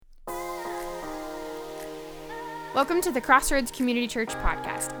Welcome to the Crossroads Community Church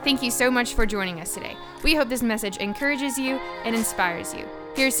podcast. Thank you so much for joining us today. We hope this message encourages you and inspires you.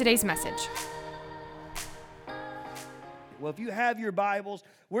 Here's today's message. Well, if you have your Bibles,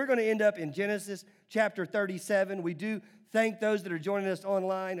 we're going to end up in Genesis chapter 37. We do thank those that are joining us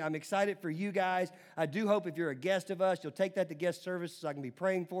online. I'm excited for you guys. I do hope if you're a guest of us, you'll take that to guest service so I can be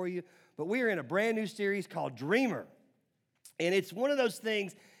praying for you. But we are in a brand new series called Dreamer. And it's one of those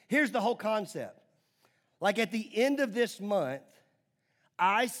things, here's the whole concept. Like at the end of this month,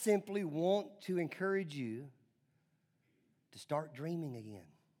 I simply want to encourage you to start dreaming again.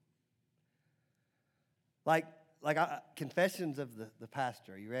 Confessions of the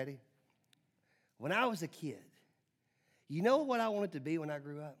pastor. Are you ready? When I was a kid, you know what I wanted to be when I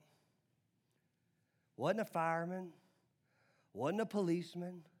grew up? Wasn't a fireman, wasn't a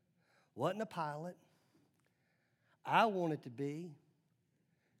policeman, wasn't a pilot. I wanted to be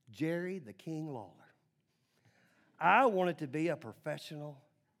Jerry the King Lawler. I wanted to be a professional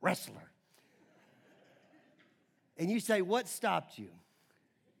wrestler. And you say, what stopped you?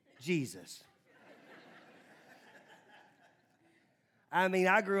 Jesus. I mean,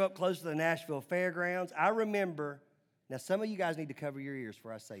 I grew up close to the Nashville Fairgrounds. I remember, now some of you guys need to cover your ears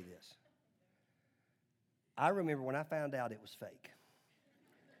before I say this. I remember when I found out it was fake.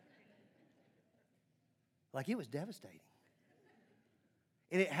 Like, it was devastating.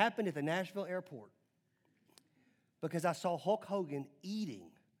 And it happened at the Nashville airport because I saw Hulk Hogan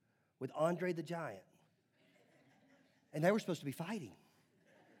eating with Andre the Giant. And they were supposed to be fighting.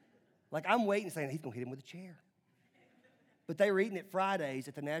 Like, I'm waiting saying, he's going to hit him with a chair. But they were eating at Fridays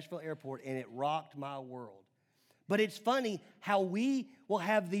at the Nashville airport, and it rocked my world. But it's funny how we will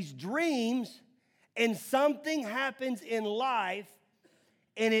have these dreams, and something happens in life,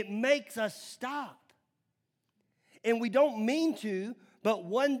 and it makes us stop. And we don't mean to, but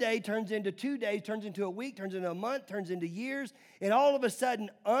one day turns into 2 days, turns into a week, turns into a month, turns into years, and all of a sudden,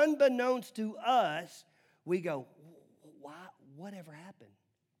 unbeknownst to us, we go, why? Whatever happened?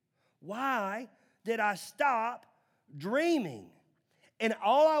 Why did I stop dreaming? And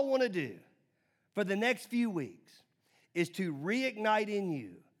all I want to do for the next few weeks is to reignite in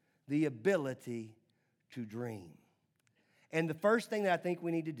you the ability to dream. And the first thing that I think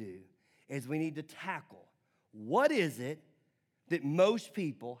we need to do is we need to tackle what is it that most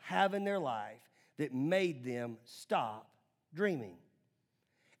people have in their life that made them stop dreaming.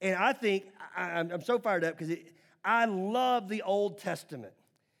 And I think, I'm so fired up because I love the Old Testament.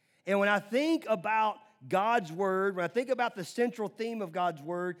 And when I think about God's Word, when I think about the central theme of God's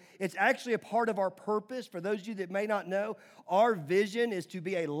Word, it's actually a part of our purpose. For those of you that may not know, our vision is to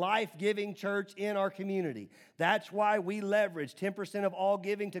be a life-giving church in our community. That's why we leverage 10% of all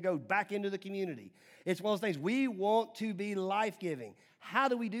giving to go back into the community. It's one of those things, we want to be life-giving. How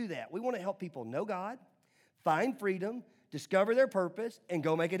do we do that? We want to help people know God, find freedom, discover their purpose, and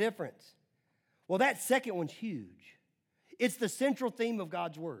go make a difference. Well, that second one's huge. It's the central theme of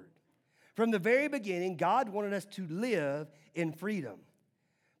God's Word. From the very beginning, God wanted us to live in freedom.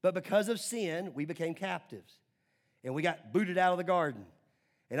 But because of sin, we became captives. And we got booted out of the garden.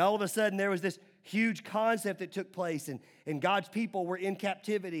 And all of a sudden, there was this huge concept that took place. And God's people were in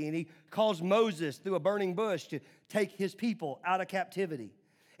captivity. And he calls Moses through a burning bush to take his people out of captivity.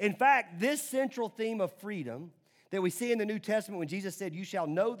 In fact, this central theme of freedom that we see in the New Testament when Jesus said, you shall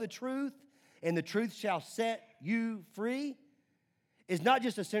know the truth, and the truth shall set you free, is not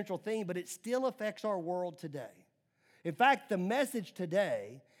just a central theme, but it still affects our world today. In fact, the message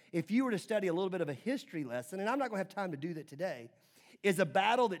today, if you were to study a little bit of a history lesson, and I'm not going to have time to do that today, is a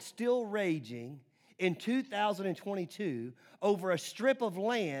battle that's still raging in 2022 over a strip of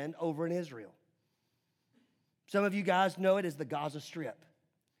land over in Israel. Some of you guys know it as the Gaza Strip.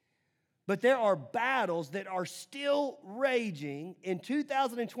 But there are battles that are still raging in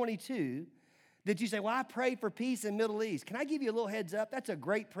 2022 that you say, well, I prayed for peace in the Middle East. Can I give you a little heads up? That's a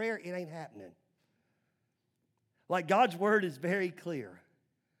great prayer. It ain't happening. Like, God's Word is very clear.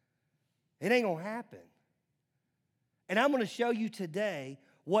 It ain't going to happen. And I'm going to show you today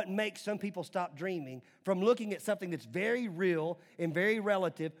what makes some people stop dreaming from looking at something that's very real and very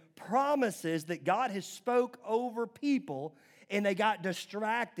relative, promises that God has spoke over people, and they got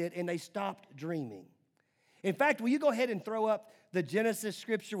distracted and they stopped dreaming. In fact, will you go ahead and throw up the Genesis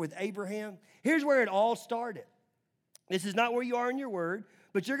scripture with Abraham? Here's where it all started. This is not where you are in your word,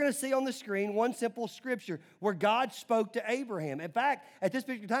 but you're going to see on the screen one simple scripture where God spoke to Abraham. In fact, at this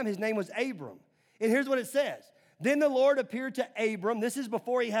particular time, his name was Abram. And here's what it says. Then the Lord appeared to Abram. This is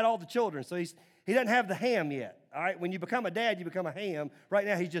before he had all the children, so he doesn't have the ham yet. All right, when you become a dad, you become a ham. Right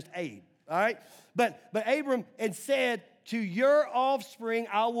now, he's just Abe. All right, but Abram and said, to your offspring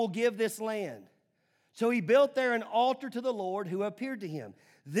I will give this land. So he built there an altar to the Lord who appeared to him.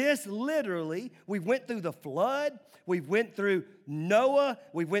 This literally, we went through the flood, we went through Noah,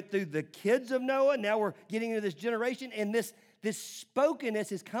 we went through the kids of Noah, now we're getting into this generation, and this spokenness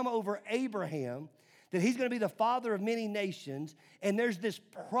has come over Abraham that he's going to be the father of many nations, and there's this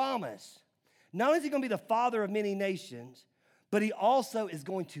promise. Not only is he going to be the father of many nations, but he also is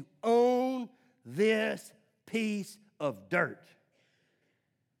going to own this piece of dirt.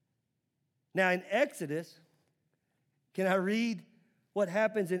 Now in Exodus, can I read what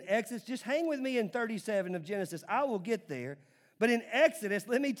happens in Exodus? Just hang with me in 37 of Genesis. I will get there. But in Exodus,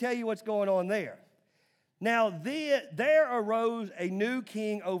 let me tell you what's going on there. Now there arose a new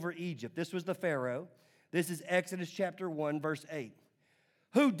king over Egypt. This was the Pharaoh. This is Exodus chapter 1, verse 8.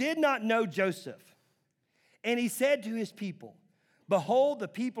 Who did not know Joseph. And he said to his people, behold, the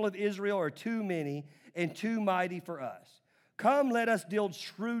people of Israel are too many and too mighty for us. Come, let us deal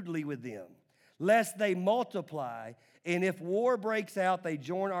shrewdly with them, lest they multiply, and if war breaks out, they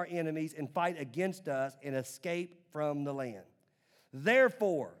join our enemies and fight against us and escape from the land.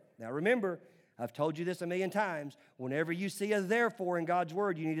 Therefore, now remember, I've told you this a million times, whenever you see a therefore in God's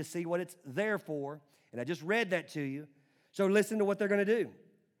word, you need to see what it's there for. And I just read that to you. So listen to what they're going to do.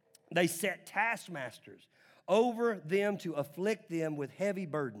 They set taskmasters over them to afflict them with heavy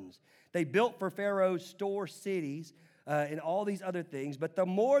burdens. They built for Pharaoh's store cities and all these other things. But the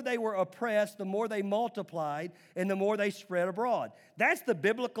more they were oppressed, the more they multiplied and the more they spread abroad. That's the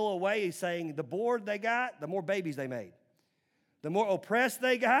biblical way of saying the more they got, the more babies they made. The more oppressed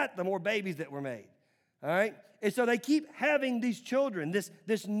they got, the more babies that were made. All right? And so they keep having these children.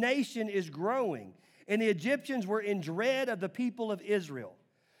 This nation is growing. And the Egyptians were in dread of the people of Israel.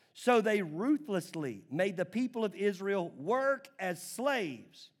 So they ruthlessly made the people of Israel work as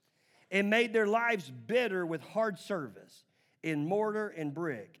slaves and made their lives bitter with hard service in mortar and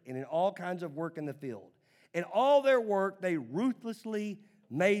brick and in all kinds of work in the field. In all their work, they ruthlessly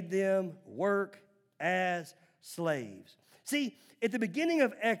made them work as slaves. See, at the beginning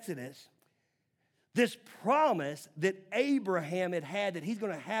of Exodus, this promise that Abraham had had that he's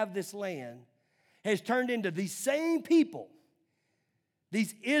going to have this land has turned into these same people,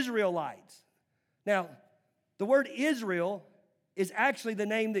 these Israelites. Now, the word Israel is actually the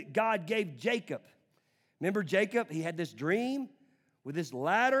name that God gave Jacob. Remember Jacob? He had this dream with this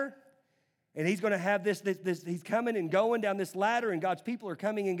ladder, and he's going to have this, he's coming and going down this ladder, and God's people are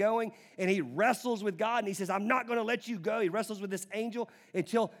coming and going, and he wrestles with God, and he says, I'm not going to let you go. He wrestles with this angel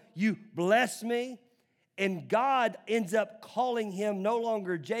until you bless me. And God ends up calling him no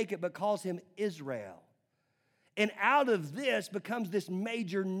longer Jacob, but calls him Israel. And out of this becomes this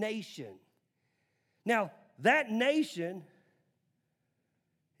major nation. Now, that nation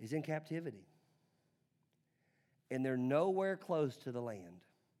is in captivity. And they're nowhere close to the land.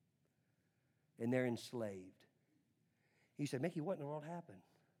 And they're enslaved. You say, Mickey, what in the world happened?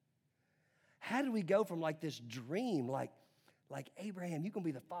 How did we go from like this dream, like Abraham, you're going to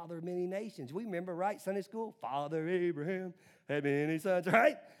be the father of many nations. We remember, right, Sunday school? Father Abraham had many sons,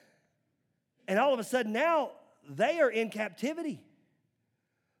 right? And all of a sudden now, they are in captivity.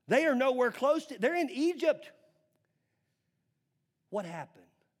 They are nowhere close to, they're in Egypt. What happened?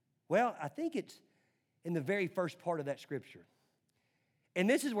 Well, I think it's in the very first part of that scripture. And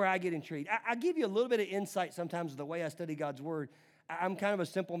this is where I get intrigued. I give you a little bit of insight sometimes of the way I study God's word. I'm kind of a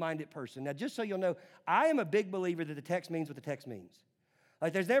simple-minded person. Now, just so you'll know, I am a big believer that the text means what the text means.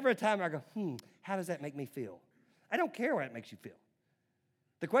 Like, there's never a time where I go, how does that make me feel? I don't care what it makes you feel.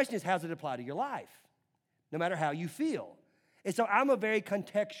 The question is, how does it apply to your life? No matter how you feel. And so I'm a very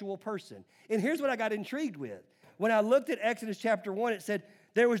contextual person. And here's what I got intrigued with. When I looked at Exodus chapter 1, it said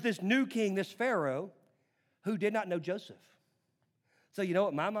there was this new king, this Pharaoh, who did not know Joseph. So you know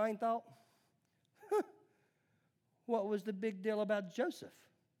what my mind thought? What was the big deal about Joseph?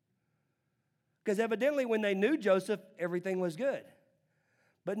 Because evidently when they knew Joseph, everything was good.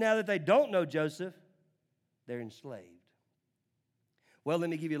 But now that they don't know Joseph, they're enslaved. Well, let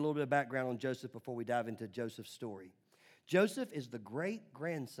me give you a little bit of background on Joseph before we dive into Joseph's story. Joseph is the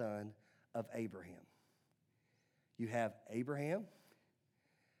great-grandson of Abraham. You have Abraham,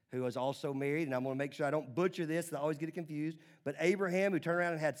 who was also married, and I'm going to make sure I don't butcher this, I always get it confused, but Abraham, who turned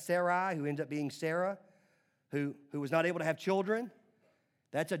around and had Sarai, who ended up being Sarah, who was not able to have children.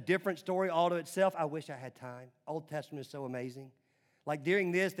 That's a different story all to itself. I wish I had time. Old Testament is so amazing. Like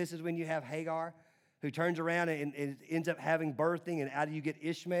during this is when you have Hagar, who turns around and ends up having birthing, and out of you get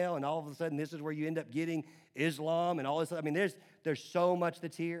Ishmael, and all of a sudden this is where you end up getting Islam and all this. I mean, there's so much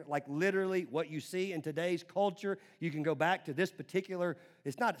that's here. Like literally what you see in today's culture, you can go back to this particular,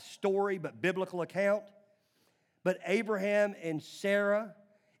 it's not a story, but biblical account. But Abraham and Sarah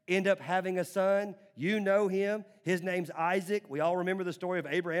end up having a son. You know him. His name's Isaac. We all remember the story of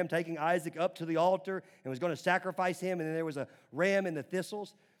Abraham taking Isaac up to the altar and was going to sacrifice him, and then there was a ram in the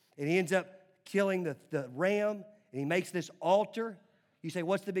thistles, and he ends up killing the ram, and he makes this altar. You say,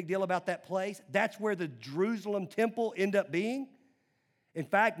 what's the big deal about that place? That's where the Jerusalem temple ended up being. In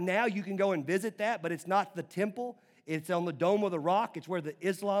fact, now you can go and visit that, but it's not the temple. It's on the Dome of the Rock. It's where the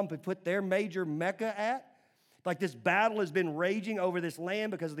Islam put their major Mecca at. Like this battle has been raging over this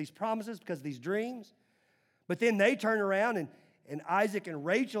land because of these promises, because of these dreams. But then they turn around and Isaac and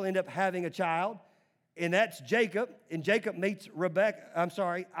Rachel end up having a child, and that's Jacob. And Jacob meets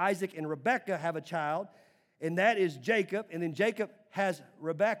Isaac and Rebekah have a child, and that is Jacob. And then Jacob has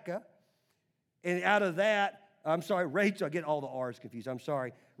Rebekah. And out of that, Rachel, I get all the R's confused,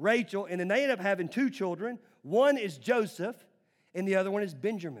 Rachel, and then they end up having two children. One is Joseph, and the other one is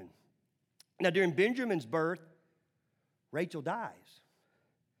Benjamin. Now, during Benjamin's birth, Rachel dies.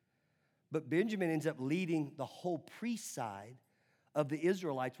 But Benjamin ends up leading the whole priest side of the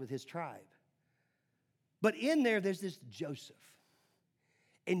Israelites with his tribe. But in there's this Joseph.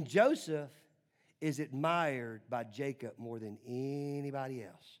 And Joseph is admired by Jacob more than anybody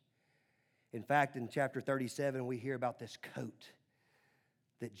else. In fact, in chapter 37, we hear about this coat,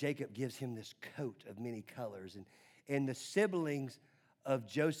 that Jacob gives him this coat of many colors. And the siblings of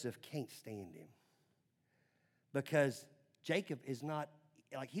Joseph can't stand him because Jacob is not,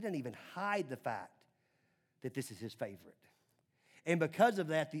 he doesn't even hide the fact that this is his favorite. And because of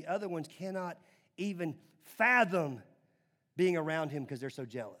that, the other ones cannot even fathom being around him because they're so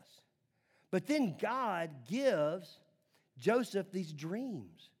jealous. But then God gives Joseph these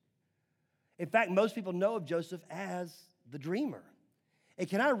dreams. In fact, most people know of Joseph as the dreamer. And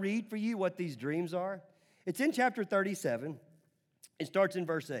can I read for you what these dreams are? It's in chapter 37. It starts in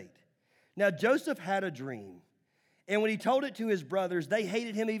verse 8. Now Joseph had a dream, and when he told it to his brothers, they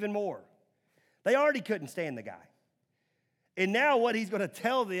hated him even more. They already couldn't stand the guy. And now what he's going to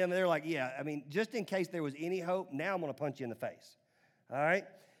tell them, they're like, just in case there was any hope, now I'm going to punch you in the face. All right?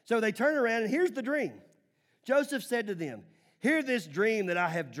 So they turn around, and here's the dream. Joseph said to them, hear this dream that I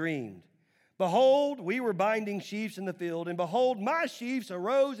have dreamed. Behold, we were binding sheaves in the field, and behold, my sheaves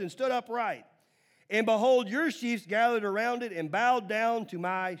arose and stood upright. And behold, your sheaves gathered around it and bowed down to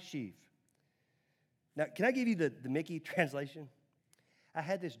my sheaf. Now, can I give you the Mickey translation? I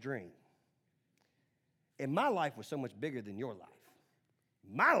had this dream, and my life was so much bigger than your life.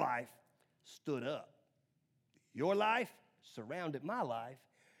 My life stood up. Your life surrounded my life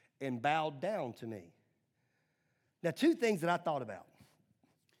and bowed down to me. Now, two things that I thought about.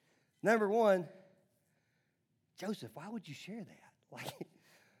 Number one, Joseph, why would you share that?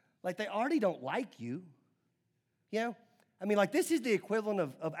 Like they already don't like you. This is the equivalent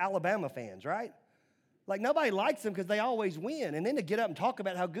of Alabama fans, right? Like nobody likes them because they always win. And then to get up and talk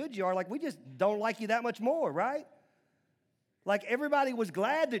about how good you are, we just don't like you that much more, right? Like everybody was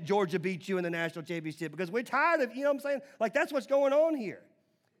glad that Georgia beat you in the national championship because we're tired of, that's what's going on here.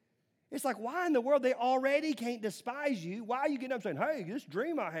 It's like, why in the world they already can't despise you? Why are you getting up saying, hey, this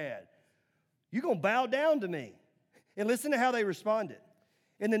dream I had, you're going to bow down to me? And listen to how they responded.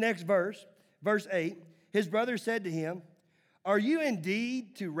 In the next verse, verse 8, his brother said to him, are you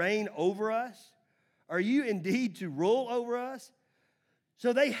indeed to reign over us? Are you indeed to rule over us?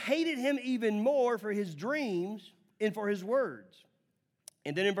 So they hated him even more for his dreams and for his words.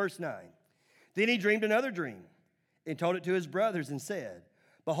 And then in verse 9, then he dreamed another dream and told it to his brothers and said,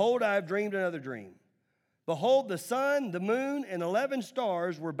 behold, I have dreamed another dream. Behold, the sun, the moon, and 11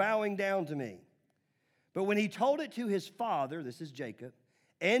 stars were bowing down to me. But when he told it to his father, this is Jacob,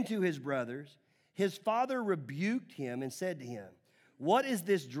 and to his brothers, his father rebuked him and said to him, what is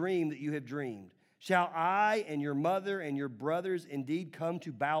this dream that you have dreamed? Shall I and your mother and your brothers indeed come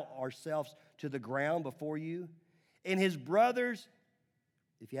to bow ourselves to the ground before you? And his brothers,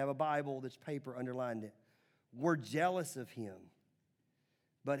 if you have a Bible that's paper, underlined it, were jealous of him.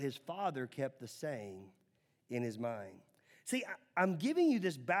 But his father kept the saying in his mind. See, I'm giving you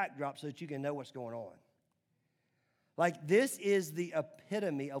this backdrop so that you can know what's going on. This is the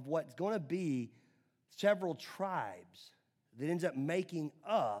epitome of what's going to be several tribes that ends up making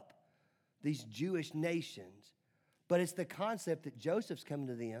up these Jewish nations. But it's the concept that Joseph's coming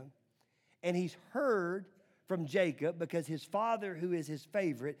to them, and he's heard from Jacob because his father, who is his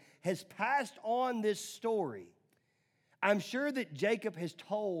favorite, has passed on this story. I'm sure that Jacob has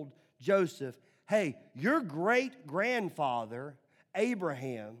told Joseph, hey, your great-grandfather,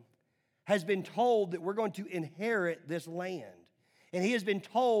 Abraham, has been told that we're going to inherit this land. And he has been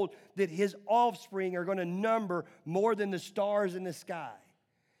told that his offspring are going to number more than the stars in the sky.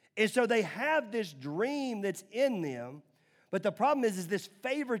 And so they have this dream that's in them, But the problem is this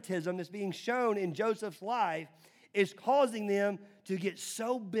favoritism that's being shown in Joseph's life is causing them to get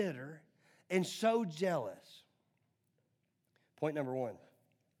so bitter and so jealous. Point number one.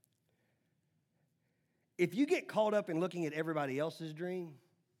 If you get caught up in looking at everybody else's dream,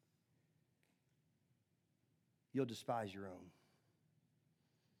 you'll despise your own.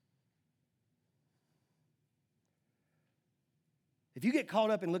 If you get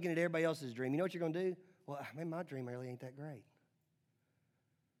caught up in looking at everybody else's dream, you know what you're going to do? Well, man, my dream really ain't that great.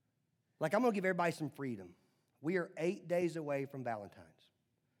 Like, I'm going to give everybody some freedom. We are 8 days away from Valentine's.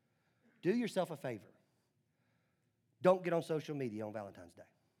 Do yourself a favor. Don't get on social media on Valentine's Day.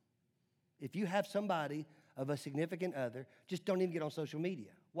 If you have somebody of a significant other, just don't even get on social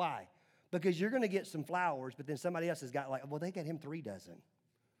media. Why? Because you're going to get some flowers, but then somebody else has got well, they got him 3 dozen.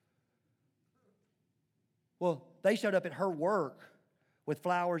 Well, they showed up at her work with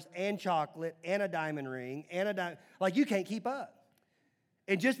flowers and chocolate and a diamond ring and a diamond. Like, you can't keep up.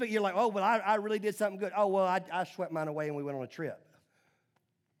 And just but you're like, oh, well, I really did something good. Oh, well, I swept mine away and we went on a trip.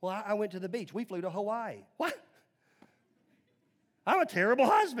 Well, I went to the beach. We flew to Hawaii. What? I'm a terrible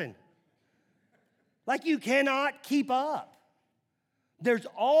husband. Like, you cannot keep up. There's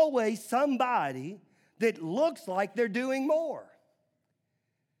always somebody that looks like they're doing more.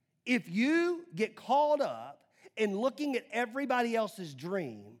 If you get caught up in looking at everybody else's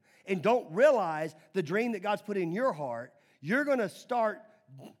dream and don't realize the dream that God's put in your heart, you're going to start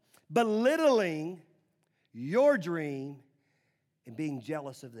belittling your dream and being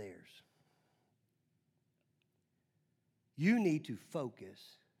jealous of theirs. You need to focus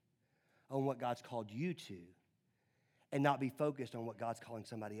on what God's called you to and not be focused on what God's calling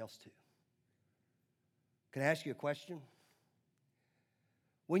somebody else to. Can I ask you a question?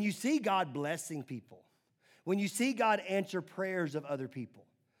 When you see God blessing people, when you see God answer prayers of other people,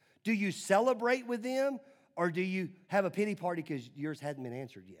 do you celebrate with them or do you have a pity party because yours hadn't been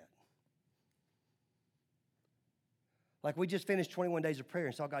answered yet? Like, we just finished 21 days of prayer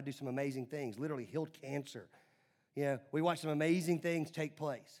and saw God do some amazing things, literally healed cancer. You know, we watched some amazing things take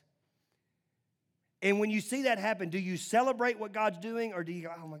place. And when you see that happen, do you celebrate what God's doing or do you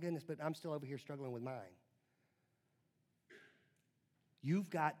go, oh my goodness, but I'm still over here struggling with mine? You've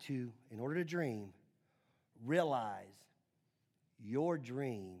got to, in order to dream, realize your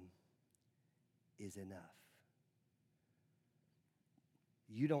dream is enough.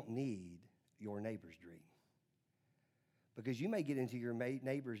 You don't need your neighbor's dream. Because you may get into your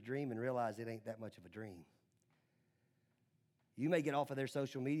neighbor's dream and realize it ain't that much of a dream. You may get off of their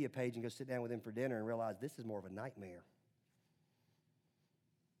social media page and go sit down with them for dinner and realize this is more of a nightmare.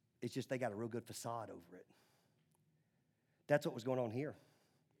 It's just they got a real good facade over it. That's what was going on here.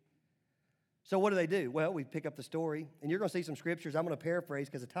 So what do? Well, we pick up the story, and you're going to see some scriptures. I'm going to paraphrase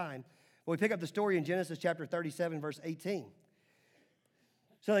because of time. But we pick up the story in Genesis chapter 37, verse 18.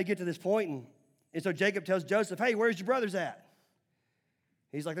 So they get to this point, and so Jacob tells Joseph, hey, where's your brothers at?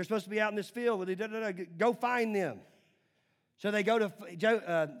 He's like, they're supposed to be out in this field. Go find them. So they go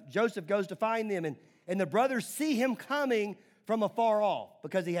to, Joseph goes to find them, and the brothers see him coming from afar off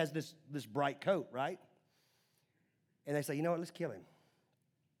because he has this bright coat, right? And they say, you know what, let's kill him.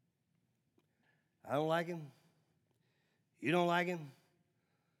 I don't like him. You don't like him.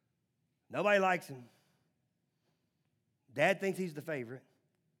 Nobody likes him. Dad thinks he's the favorite.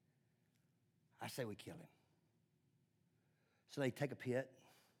 I say we kill him. So they take a pit,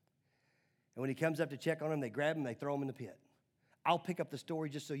 and when he comes up to check on him, they grab him, they throw him in the pit. I'll pick up the story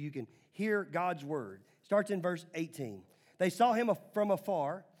just so you can hear God's word. It starts in verse 18. They saw him from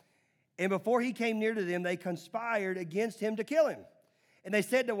afar, and before he came near to them, they conspired against him to kill him. And they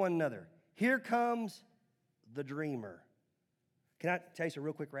said to one another, here comes the dreamer. Can I chase a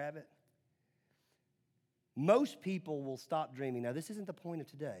real quick rabbit? Most people will stop dreaming. Now, this isn't the point of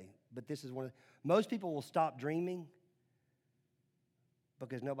today, but this is most people will stop dreaming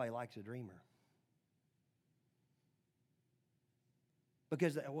because nobody likes a dreamer.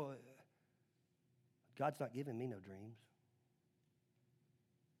 Because, well, God's not giving me no dreams.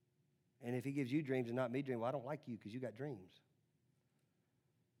 And if he gives you dreams and not me dreams, well, I don't like you because you got dreams.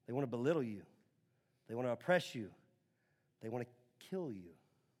 They want to belittle you. They want to oppress you. They want to kill you.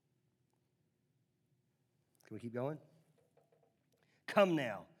 Can we keep going? Come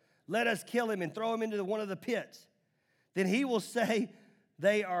now, let us kill him and throw him into one of the pits. Then we will say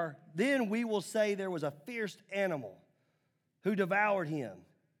there was a fierce animal who devoured him,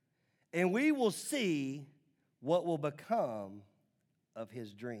 and we will see what will become of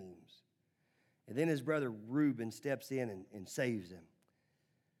his dreams. And then his brother Reuben steps in and saves him.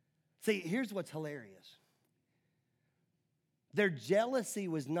 See, here's what's hilarious. Their jealousy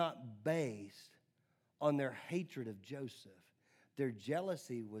was not based on their hatred of Joseph. Their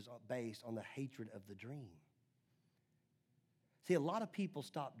jealousy was based on the hatred of the dream. See, a lot of people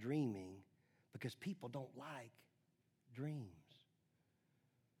stop dreaming because people don't like dreams.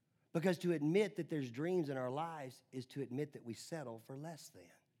 Because to admit that there's dreams in our lives is to admit that we settle for less than.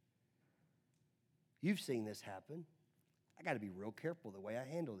 You've seen this happen. I got to be real careful the way I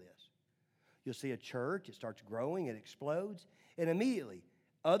handle this. You'll see a church, it starts growing, it explodes, and immediately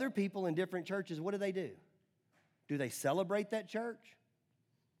other people in different churches, what do? Do they celebrate that church?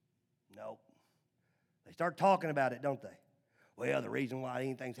 Nope. They start talking about it, don't they? Well, the reason why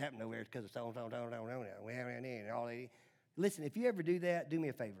anything's happening over there is because of so. Listen, if you ever do that, do me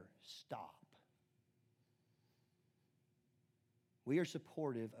a favor. Stop. We are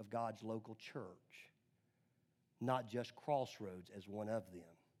supportive of God's local church, not just Crossroads as one of them.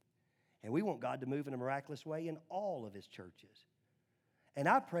 And we want God to move in a miraculous way in all of his churches. And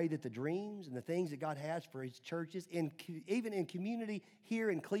I pray that the dreams and the things that God has for his churches, even in community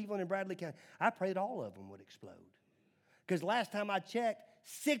here in Cleveland and Bradley County, I pray that all of them would explode. Because last time I checked,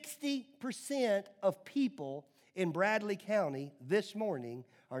 60% of people in Bradley County this morning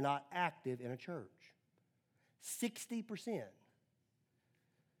are not active in a church. 60%.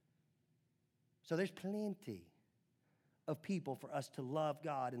 So there's plenty of people for us to love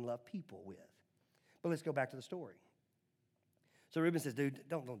God and love people with. But let's go back to the story. So Reuben says, dude,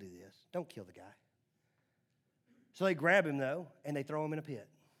 don't do this. Don't kill the guy. So they grab him, though, and they throw him in a pit.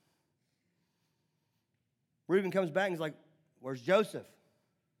 Reuben comes back and he's like, where's Joseph?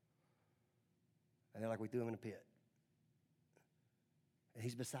 And they're like, we threw him in a pit. And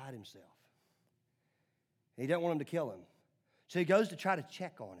he's beside himself. And he doesn't want him to kill him. So he goes to try to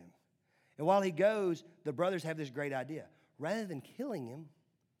check on him. And while he goes, the brothers have this great idea. Rather than killing him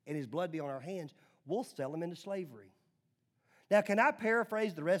and his blood be on our hands, we'll sell him into slavery. Now, can I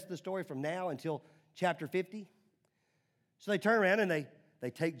paraphrase the rest of the story from now until chapter 50? So they turn around and they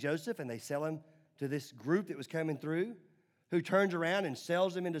take Joseph and they sell him to this group that was coming through, who turns around and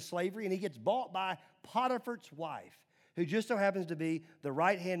sells him into slavery, and he gets bought by Potiphar's wife, who just so happens to be the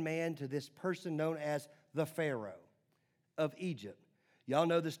right-hand man to this person known as the Pharaoh of Egypt. Y'all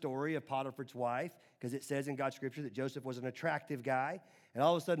know the story of Potiphar's wife, because it says in God's scripture that Joseph was an attractive guy, and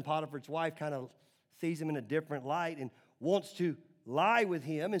all of a sudden Potiphar's wife kind of sees him in a different light and wants to lie with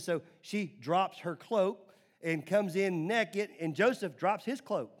him, and so she drops her cloak and comes in naked, and Joseph drops his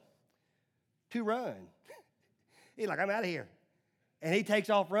cloak to run. He's like, I'm out of here. And he takes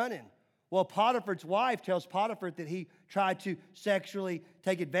off running. Well, Potiphar's wife tells Potiphar that he tried to sexually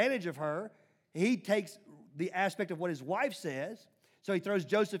take advantage of her. He takes the aspect of what his wife says, so he throws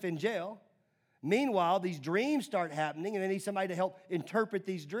Joseph in jail. Meanwhile, these dreams start happening, and they need somebody to help interpret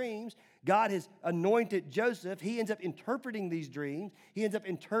these dreams. God has anointed Joseph. He ends up interpreting these dreams. He ends up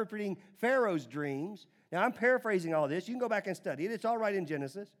interpreting Pharaoh's dreams. Now, I'm paraphrasing all this. You can go back and study it. It's all right in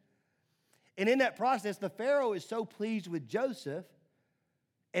Genesis. And in that process, the Pharaoh is so pleased with Joseph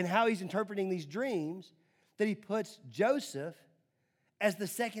and how he's interpreting these dreams that he puts Joseph as the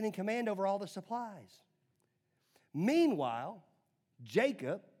second in command over all the supplies. Meanwhile,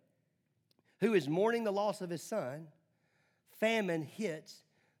 Jacob, who is mourning the loss of his son, famine hits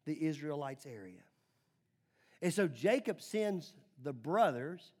the Israelites' area. And so Jacob sends the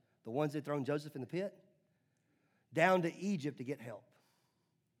brothers, the ones that thrown Joseph in the pit, down to Egypt to get help.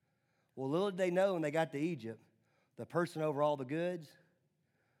 Well, little did they know when they got to Egypt, the person over all the goods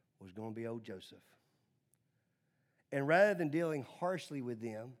was going to be old Joseph. And rather than dealing harshly with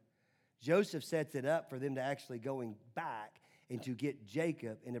them, Joseph sets it up for them to actually going back and to get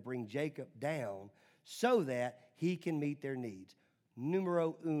Jacob and to bring Jacob down so that he can meet their needs.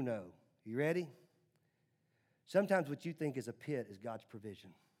 Numero uno. You ready? Sometimes what you think is a pit is God's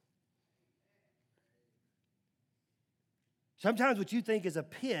provision. Sometimes what you think is a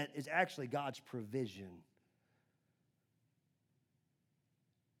pit is actually God's provision.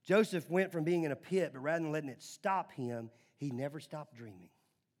 Joseph went from being in a pit, but rather than letting it stop him, he never stopped dreaming.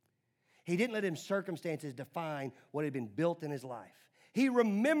 He didn't let his circumstances define what had been built in his life. He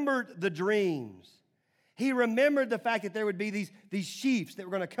remembered the dreams. He remembered the fact that there would be these chiefs that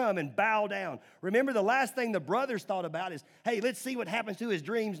were going to come and bow down. Remember, the last thing the brothers thought about is, hey, let's see what happens to his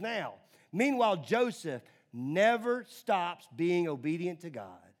dreams now. Meanwhile, Joseph never stops being obedient to God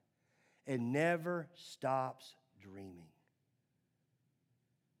and never stops dreaming.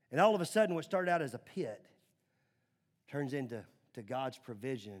 And all of a sudden, what started out as a pit turns into God's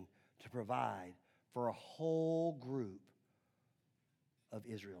provision to provide for a whole group of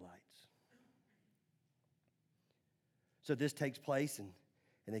Israelites. So this takes place, and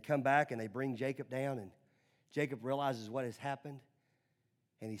they come back and they bring Jacob down, and Jacob realizes what has happened,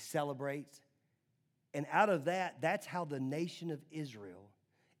 and he celebrates. And out of that, that's how the nation of Israel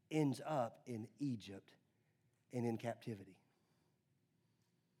ends up in Egypt and in captivity.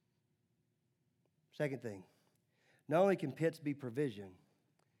 Second thing, not only can pits be provision,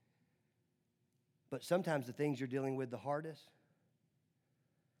 but sometimes the things you're dealing with the hardest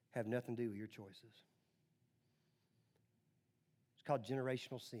have nothing to do with your choices. It's called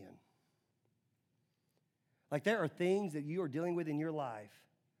generational sin. Like there are things that you are dealing with in your life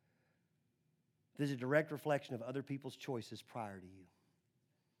that is a direct reflection of other people's choices prior to you.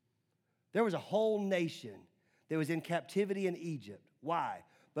 There was a whole nation that was in captivity in Egypt. Why?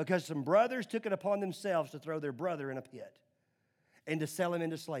 Because some brothers took it upon themselves to throw their brother in a pit and to sell him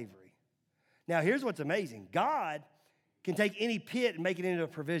into slavery. Now, here's what's amazing. God can take any pit and make it into a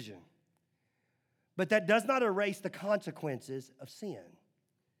provision. But that does not erase the consequences of sin.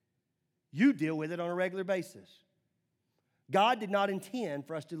 You deal with it on a regular basis. God did not intend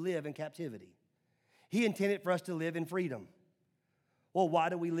for us to live in captivity. He intended for us to live in freedom. Well, why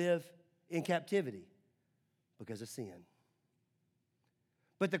do we live in captivity? Because of sin.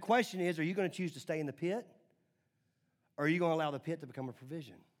 But the question is, are you going to choose to stay in the pit? Or are you going to allow the pit to become a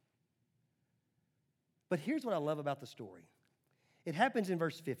provision? But here's what I love about the story. It happens in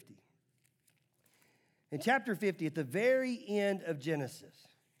verse 50. In chapter 50, at the very end of Genesis,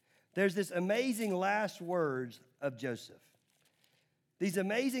 there's this amazing last words of Joseph. These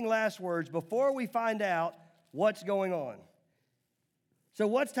amazing last words before we find out what's going on. So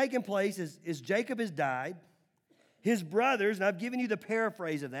what's taken place is Jacob has died. His brothers, and I've given you the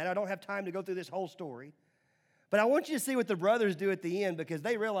paraphrase of that. I don't have time to go through this whole story. But I want you to see what the brothers do at the end, because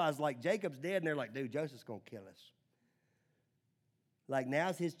they realize, like, Jacob's dead, and they're like, dude, Joseph's going to kill us. Like,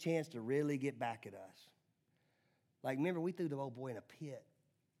 now's his chance to really get back at us. Like, remember, we threw the old boy in a pit.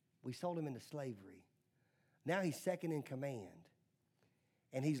 We sold him into slavery. Now he's second in command.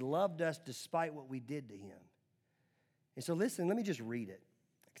 And he's loved us despite what we did to him. And so listen, let me just read it,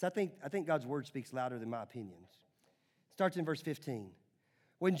 because I think God's word speaks louder than my opinions. It starts in verse 15.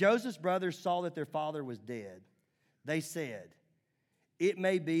 When Joseph's brothers saw that their father was dead, they said, it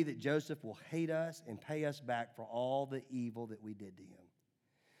may be that Joseph will hate us and pay us back for all the evil that we did to him.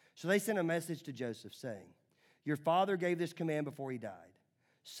 So they sent a message to Joseph saying, your father gave this command before he died.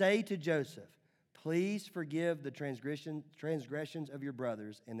 Say to Joseph, please forgive the transgressions of your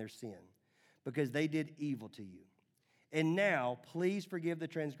brothers and their sin, because they did evil to you. And now, please forgive the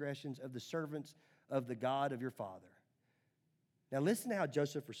transgressions of the servants of the God of your father. Now listen to how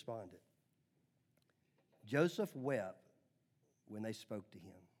Joseph responded. Joseph wept when they spoke to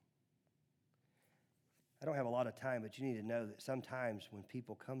him. I don't have a lot of time, but you need to know that sometimes when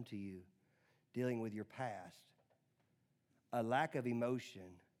people come to you dealing with your past, a lack of emotion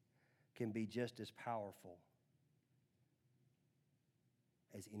can be just as powerful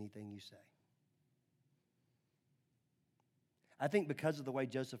as anything you say. I think because of the way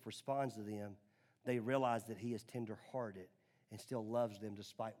Joseph responds to them, they realize that he is tenderhearted and still loves them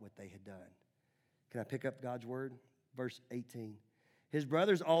despite what they had done. Can I pick up God's word? Verse 18. His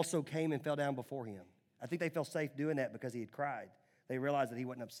brothers also came and fell down before him. I think they felt safe doing that because he had cried. They realized that he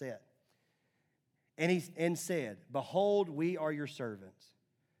wasn't upset. And said, behold, we are your servants.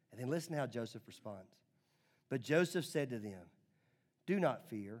 And then listen to how Joseph responds. But Joseph said to them, do not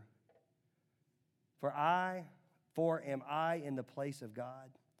fear, for am I in the place of God?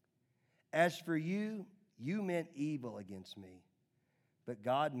 As for you, you meant evil against me, but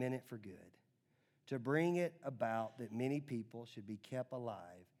God meant it for good, to bring it about that many people should be kept alive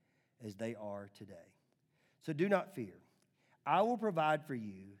as they are today. So do not fear. I will provide for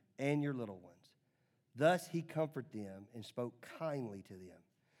you and your little ones. Thus he comforted them and spoke kindly to them.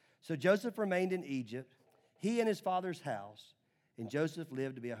 So Joseph remained in Egypt, he and his father's house, and Joseph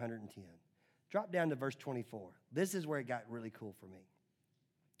lived to be 110. Drop down to verse 24. This is where it got really cool for me.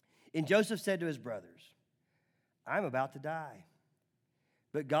 And Joseph said to his brothers, I'm about to die,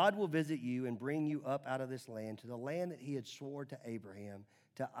 but God will visit you and bring you up out of this land to the land that he had swore to Abraham,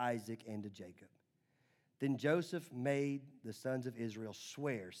 to Isaac, and to Jacob. Then Joseph made the sons of Israel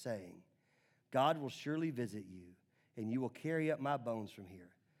swear, saying, God will surely visit you, and you will carry up my bones from here.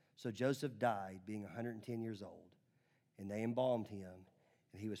 So Joseph died, being 110 years old, and they embalmed him,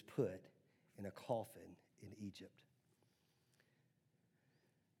 and he was put in a coffin in Egypt.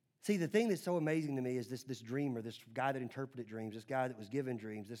 See, the thing that's so amazing to me is this dreamer, this guy that interpreted dreams, this guy that was given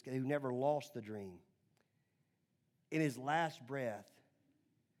dreams, this guy who never lost the dream. In his last breath,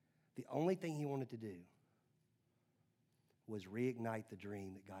 the only thing he wanted to do was reignite the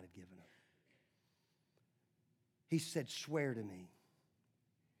dream that God had given him. He said, swear to me.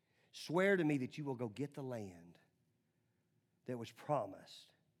 Swear to me that you will go get the land that was promised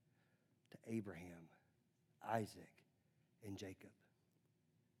to Abraham, Isaac, and Jacob.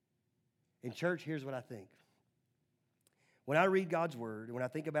 In church, here's what I think. When I read God's word, when I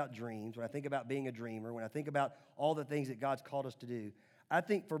think about dreams, when I think about being a dreamer, when I think about all the things that God's called us to do, I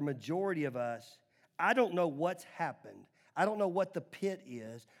think for majority of us, I don't know what's happened. I don't know what the pit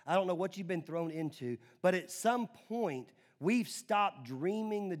is. I don't know what you've been thrown into. But at some point, we've stopped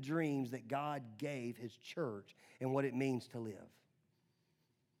dreaming the dreams that God gave his church and what it means to live.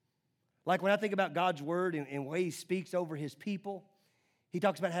 Like when I think about God's word and the way he speaks over his people, he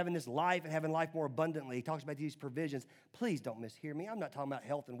talks about having this life and having life more abundantly. He talks about these provisions. Please don't mishear me. I'm not talking about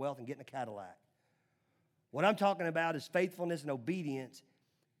health and wealth and getting a Cadillac. What I'm talking about is faithfulness and obedience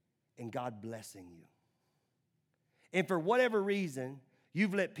and God blessing you. And for whatever reason,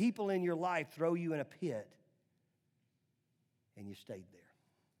 you've let people in your life throw you in a pit and you stayed there.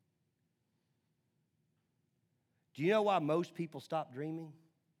 Do you know why most people stop dreaming?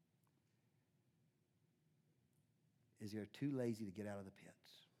 Is they're too lazy to get out of the pits.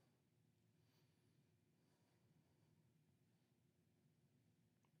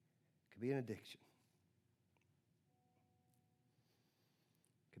 Could be an addiction.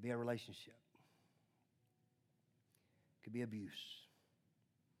 Could be a relationship. Could be abuse.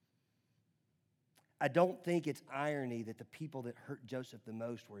 I don't think it's irony that the people that hurt Joseph the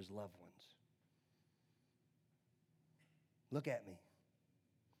most were his loved ones. Look at me.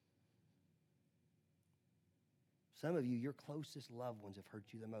 Some of you, your closest loved ones have hurt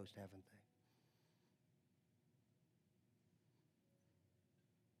you the most, haven't they?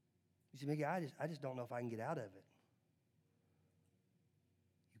 You say, Mickey, I just don't know if I can get out of it.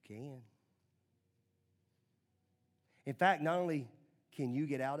 You can. In fact, not only can you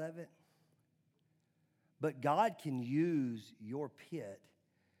get out of it, but God can use your pit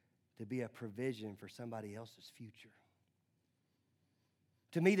to be a provision for somebody else's future.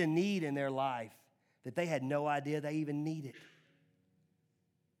 To meet a need in their life that they had no idea they even needed.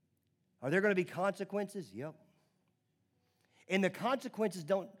 Are there going to be consequences? Yep. And the consequences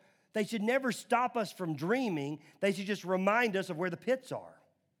they should never stop us from dreaming. They should just remind us of where the pits are.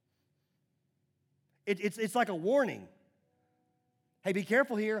 It's like a warning. Hey, be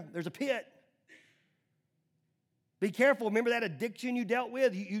careful here. There's a pit. Be careful. Remember that addiction you dealt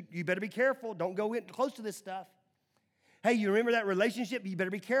with? You better be careful. Don't go in close to this stuff. Hey, you remember that relationship? You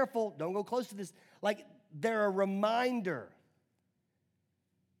better be careful. Don't go close to this. Like, they're a reminder.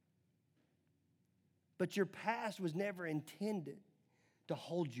 But your past was never intended to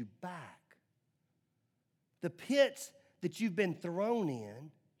hold you back. The pits that you've been thrown in,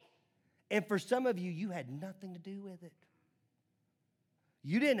 and for some of you, you had nothing to do with it.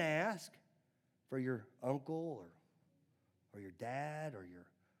 You didn't ask for your uncle or your dad or your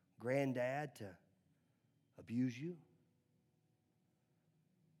granddad to abuse you.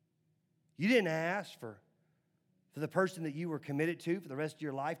 You didn't ask for the person that you were committed to for the rest of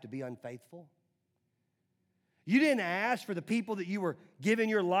your life to be unfaithful. You didn't ask for the people that you were giving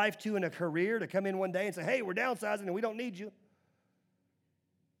your life to in a career to come in one day and say, hey, we're downsizing and we don't need you.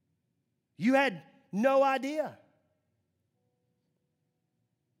 You had no idea.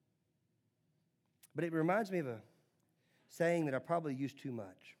 But it reminds me of a saying that I probably use too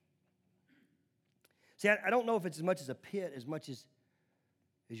much. See, I don't know if it's as much as a pit as much as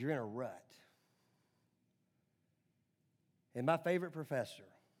you're in a rut. And my favorite professor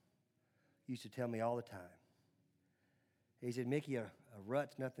used to tell me all the time. He said, Mickey, a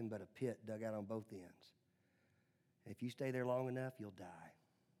rut's nothing but a pit dug out on both ends. And if you stay there long enough, you'll die.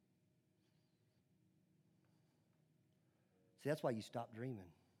 See, that's why you stop dreaming.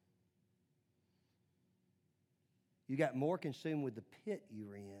 You got more consumed with the pit you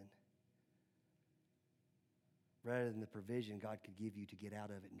were in rather than the provision God could give you to get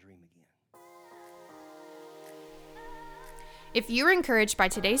out of it and dream again. If you were encouraged by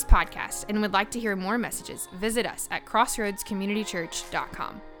today's podcast and would like to hear more messages, visit us at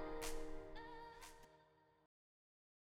crossroadscommunitychurch.com.